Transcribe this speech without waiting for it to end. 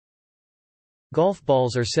Golf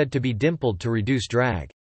balls are said to be dimpled to reduce drag.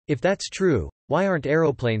 If that's true, why aren't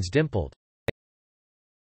aeroplanes dimpled?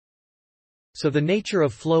 So the nature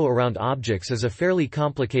of flow around objects is a fairly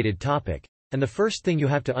complicated topic, and the first thing you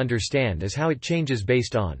have to understand is how it changes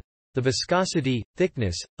based on the viscosity,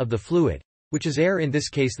 thickness, of the fluid, which is air, in this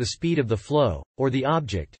case the speed of the flow, or the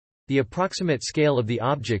object, the approximate scale of the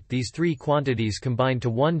object. These three quantities combine to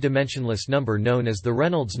one dimensionless number known as the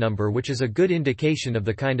Reynolds number, which is a good indication of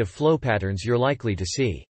the kind of flow patterns you're likely to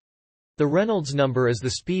see. The Reynolds number is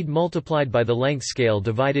the speed multiplied by the length scale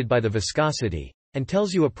divided by the viscosity, and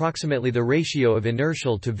tells you approximately the ratio of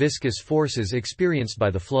inertial to viscous forces experienced by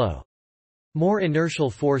the flow. More inertial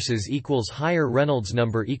forces equals higher Reynolds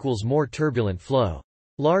number equals more turbulent flow.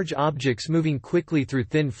 Large objects moving quickly through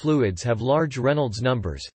thin fluids have large Reynolds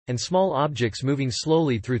numbers, and small objects moving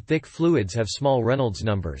slowly through thick fluids have small Reynolds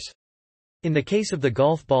numbers. In the case of the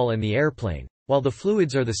golf ball and the airplane, while the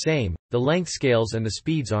fluids are the same, the length scales and the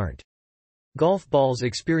speeds aren't. Golf balls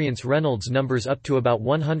experience Reynolds numbers up to about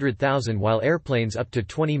 100,000 while airplanes up to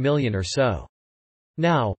 20 million or so.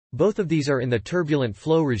 Now, both of these are in the turbulent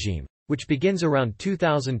flow regime, which begins around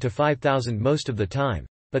 2,000 to 5,000 most of the time,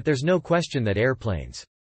 but there's no question that airplanes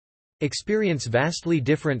experience vastly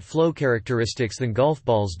different flow characteristics than golf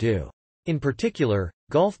balls do. In particular,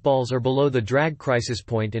 golf balls are below the drag crisis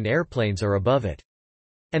point and airplanes are above it.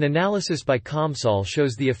 An analysis by COMSOL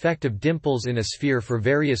shows the effect of dimples in a sphere for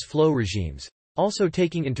various flow regimes, also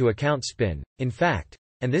taking into account spin, in fact,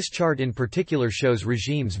 and this chart in particular shows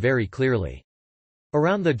regimes very clearly.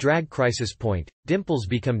 Around the drag crisis point, dimples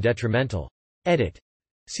become detrimental. Edit.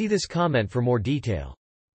 See this comment for more detail.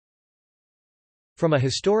 From a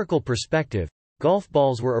historical perspective, golf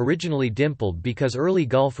balls were originally dimpled because early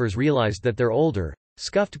golfers realized that their older,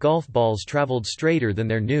 scuffed golf balls traveled straighter than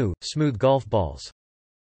their new, smooth golf balls.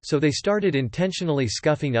 So they started intentionally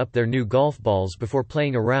scuffing up their new golf balls before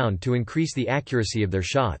playing around to increase the accuracy of their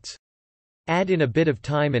shots. Add in a bit of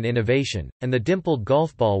time and innovation, and the dimpled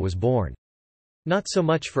golf ball was born. Not so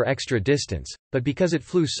much for extra distance, but because it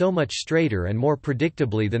flew so much straighter and more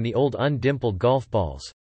predictably than the old undimpled golf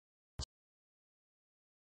balls.